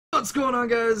What's going on,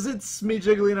 guys? It's me,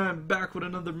 Jiggly, and I'm back with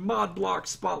another mod block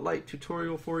spotlight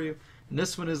tutorial for you. And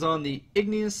this one is on the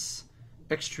Igneous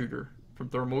Extruder from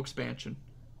Thermal Expansion.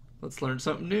 Let's learn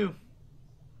something new.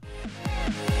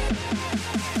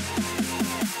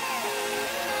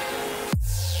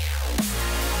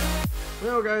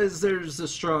 Well, guys, there's a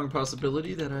strong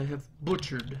possibility that I have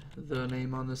butchered the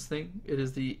name on this thing. It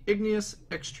is the Igneous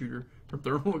Extruder from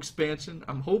Thermal Expansion.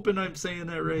 I'm hoping I'm saying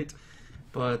that right.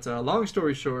 But long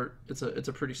story short, it's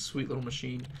a pretty sweet little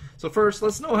machine. So first,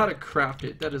 let's know how to craft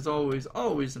it. That is always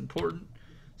important.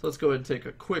 So let's go ahead and take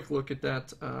a quick look at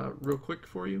that real quick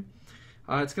for you.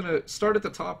 It's going to start at the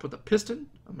top with a piston,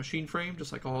 a machine frame,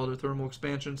 just like all other thermal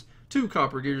expansions, 2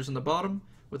 copper gears in the bottom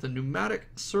with a pneumatic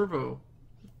servo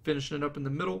finishing it up in the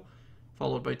middle,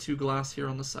 followed by 2 glass here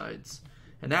on the sides.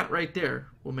 And that right there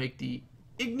will make the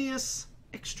Igneous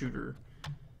Extruder.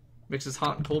 Mixes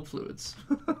hot and cold fluids.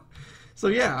 So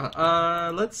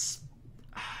yeah, let's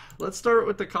start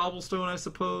with the cobblestone, I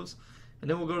suppose, and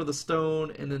then we'll go to the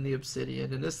stone and then the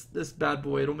obsidian. And this bad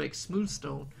boy, it'll make smooth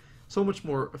stone so much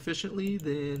more efficiently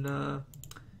than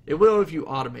it will if you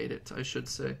automate it, I should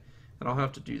say. And I'll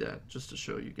have to do that just to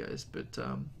show you guys. But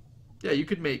yeah, you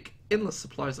could make endless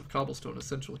supplies of cobblestone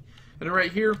essentially. And then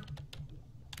right here,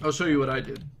 I'll show you what I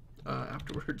did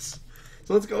afterwards.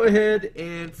 So let's go ahead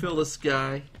and fill this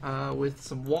guy with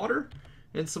some water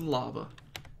and some lava,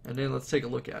 and then let's take a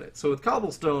look at it. So with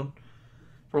cobblestone,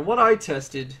 from what I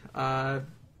tested,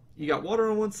 you got water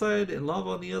on one side and lava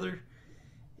on the other.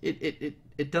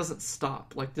 It doesn't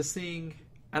stop. Like this thing,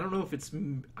 I don't know if it's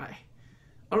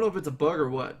a bug or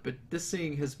what, but this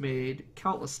thing has made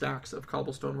countless stacks of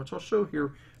cobblestone, which I'll show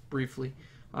here briefly.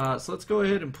 So let's go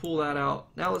ahead and pull that out.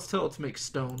 Now let's tell it to make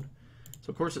stone. So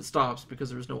of course it stops because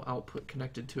there's no output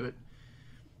connected to it.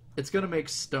 It's gonna make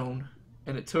stone,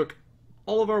 and it took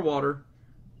all of our water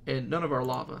and none of our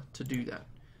lava to do that.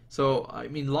 So I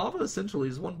mean, lava essentially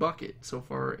is 1 bucket so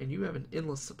far, and you have an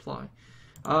endless supply.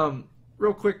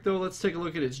 Real quick though, let's take a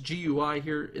look at its GUI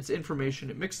here. It's information.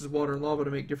 It mixes water and lava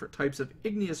to make different types of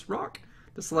igneous rock.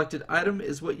 The selected item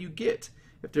is what you get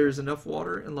if there is enough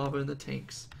water and lava in the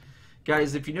tanks.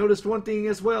 Guys, if you noticed one thing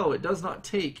as well, it does not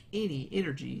take any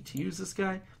energy to use this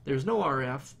guy. There's no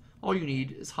RF. All you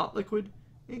need is hot liquid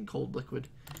and cold liquid.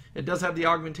 It does have the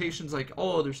augmentations like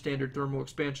all other standard thermal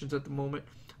expansions at the moment.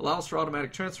 Allows for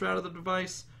automatic transfer out of the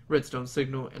device, redstone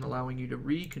signal, and allowing you to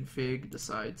reconfigure the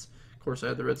sides. Of course, I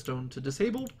had the redstone to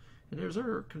disabled, and there's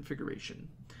our configuration.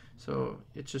 So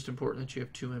it's just important that you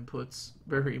have 2 inputs.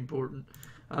 Very important.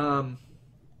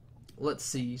 Let's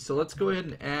see. So let's go ahead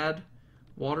and add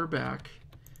water back.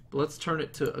 But let's turn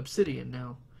it to obsidian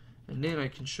now, and then I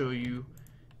can show you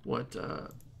what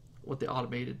the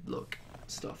automated look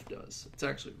stuff does. It's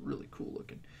actually really cool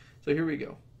looking. So here we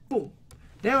go. Boom.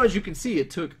 Now as you can see, it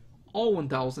took all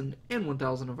 1,000 and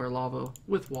 1,000 of our lava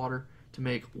with water to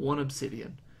make 1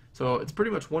 obsidian. So it's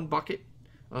pretty much 1 bucket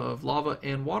of lava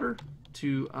and water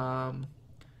to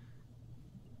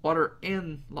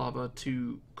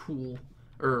cool,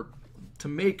 or to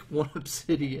make 1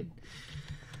 obsidian.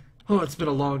 Oh, it's been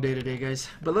a long day today, guys.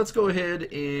 But let's go ahead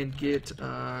and get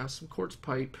some quartz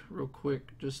pipe real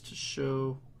quick just to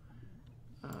show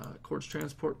quartz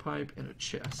transport pipe and a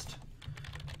chest.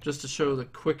 Just to show the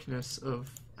quickness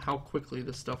of how quickly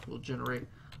this stuff will generate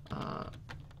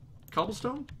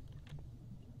cobblestone.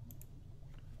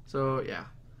 So, yeah.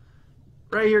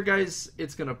 Right here, guys,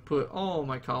 it's going to put all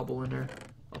my cobble in there.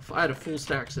 I had a full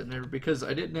stack sitting there because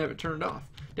I didn't have it turned off.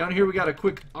 Down here we got a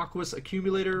quick aqueous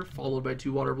accumulator followed by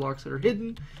 2 water blocks that are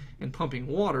hidden and pumping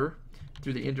water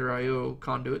through the Ender IO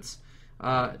conduits.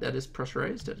 That is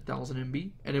pressurized at 1000 MB.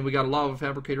 And then we got a lava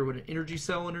fabricator with an energy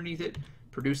cell underneath it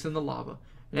producing the lava.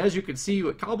 And as you can see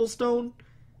with cobblestone,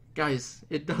 guys,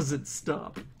 it doesn't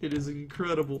stop. It is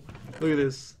incredible. Look at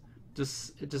this.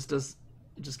 It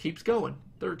just keeps going.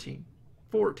 13,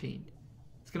 14.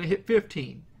 It's gonna hit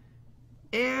 15.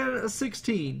 And a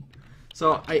 16.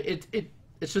 So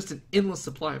it's just an endless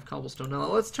supply of cobblestone. Now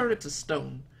let's turn it to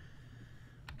stone.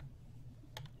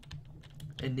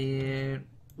 And then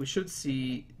we should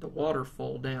see the water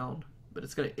fall down, but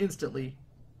it's going to instantly,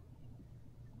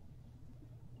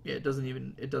 yeah, it doesn't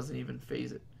even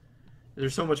phase it.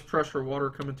 There's so much pressure water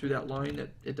coming through that line that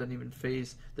it doesn't even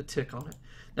phase the tick on it.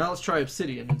 Now let's try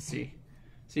obsidian and see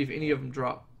if any of them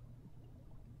drop.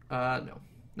 No.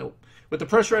 Nope. With the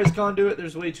pressurized conduit,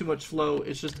 there's way too much flow.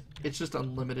 It's just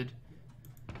unlimited.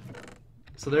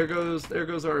 So there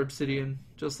goes our obsidian,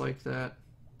 just like that.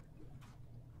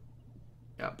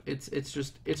 Yep,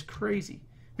 it's crazy.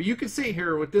 But you can see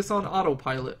here with this on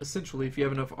autopilot, essentially, if you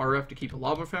have enough RF to keep a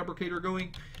lava fabricator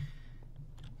going,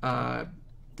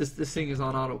 This thing is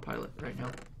on autopilot right now.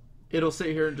 It'll sit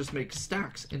here and just make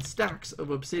stacks and stacks of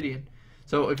obsidian.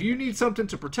 So if you need something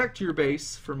to protect your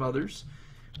base from others,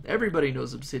 everybody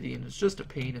knows obsidian is just a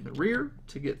pain in the rear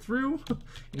to get through.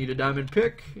 You need a diamond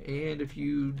pick, and if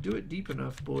you do it deep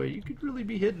enough, boy, you could really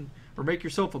be hidden. Or make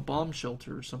yourself a bomb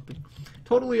shelter or something.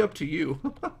 Totally up to you.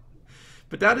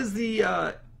 But that is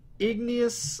the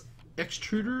Igneous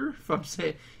Extruder, if I'm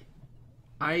saying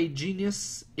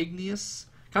Igneous,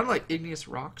 kind of like igneous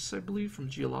rocks, I believe, from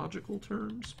geological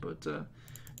terms. But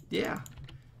yeah,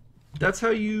 that's how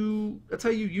you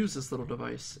use this little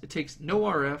device. It takes no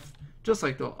RF, just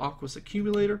like the Aquos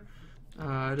accumulator.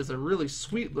 It is a really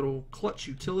sweet little clutch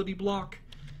utility block,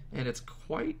 and it's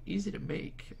quite easy to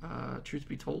make. Truth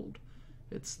be told,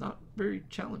 it's not very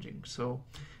challenging. So,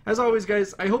 as always,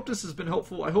 guys, I hope this has been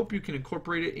helpful. I hope you can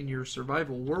incorporate it in your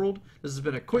survival world. This has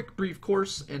been a quick, brief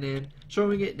course, and then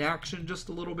showing it in action just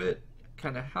a little bit,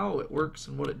 kind of how it works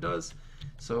and what it does.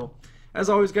 So, as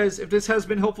always, guys, if this has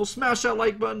been helpful, smash that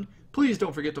like button. Please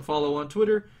don't forget to follow on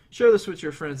Twitter. Share this with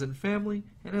your friends and family.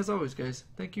 And as always, guys,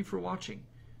 thank you for watching.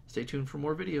 Stay tuned for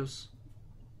more videos.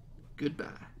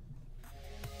 Goodbye.